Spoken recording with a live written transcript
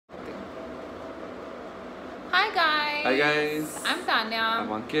Hi guys. Hi guys. I'm Tanya. I'm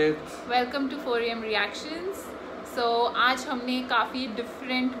Ankit. Welcome to 4am Reactions. So आज हमने काफ़ी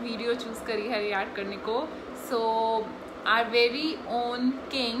different video choose करी है react करने को. So our very own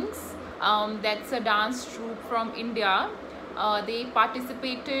Kings, that's a dance troupe from India. They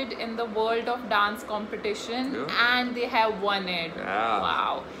participated in the World of Dance competition and they have won it. Yeah.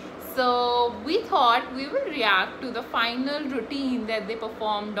 Wow. So we thought we will react to the final routine that they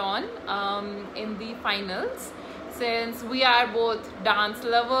performed on in the finals. Since we are both dance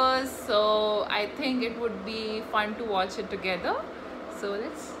lovers, so I think it would be fun to watch it together. So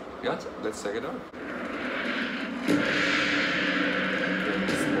let's watch it. Let's check it out.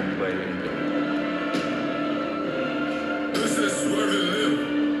 It's Mumbai, India. This is where we live.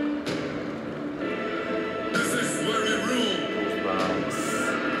 This is where we rule. Goosebumps.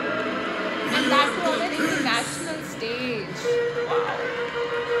 And that too on an international stage. Wow.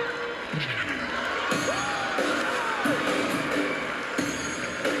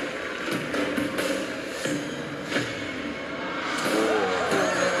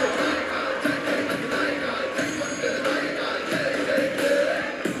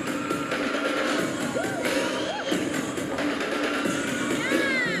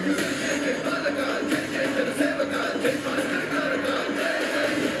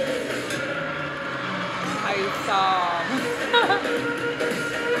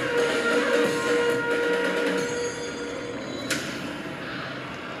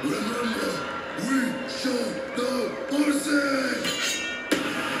 Remember, we show the horses.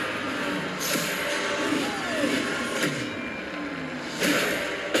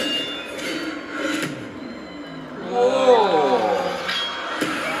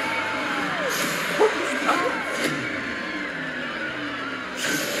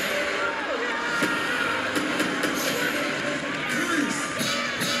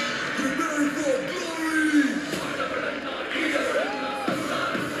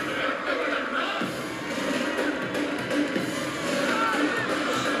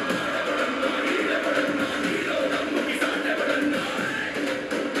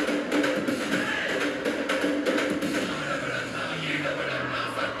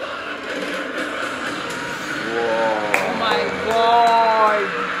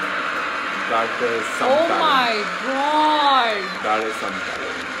 That is some Oh talent. my god! That is some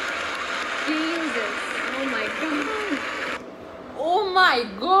talent. Jesus! Oh my god! Oh my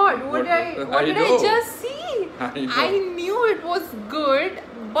god! What did I know. just see? I know. I knew it was good,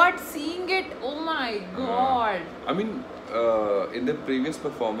 but seeing it, oh my god! I mean, in their previous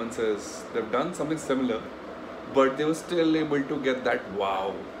performances, they've done something similar, but they were still able to get that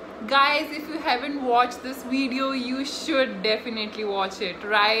wow. Guys, if you haven't watched this video, you should definitely watch it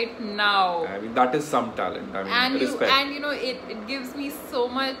right now. I mean, that is some talent. I mean, respect. And you know, it gives me so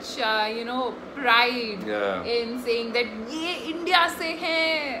much pride in saying that ye India se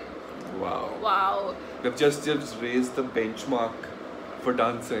hai. Wow. Wow. They've just raised the benchmark for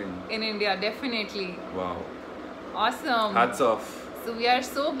dancing. In India, definitely. Wow. Awesome. Hats off. So we are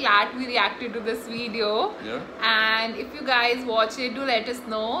so glad we reacted to this video. Yeah. And if you guys watch it, do let us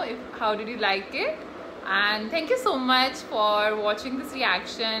know how did you like it. And thank you so much for watching this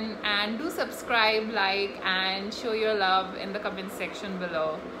reaction, and do subscribe, like and show your love in the comment section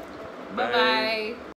below. Bye bye.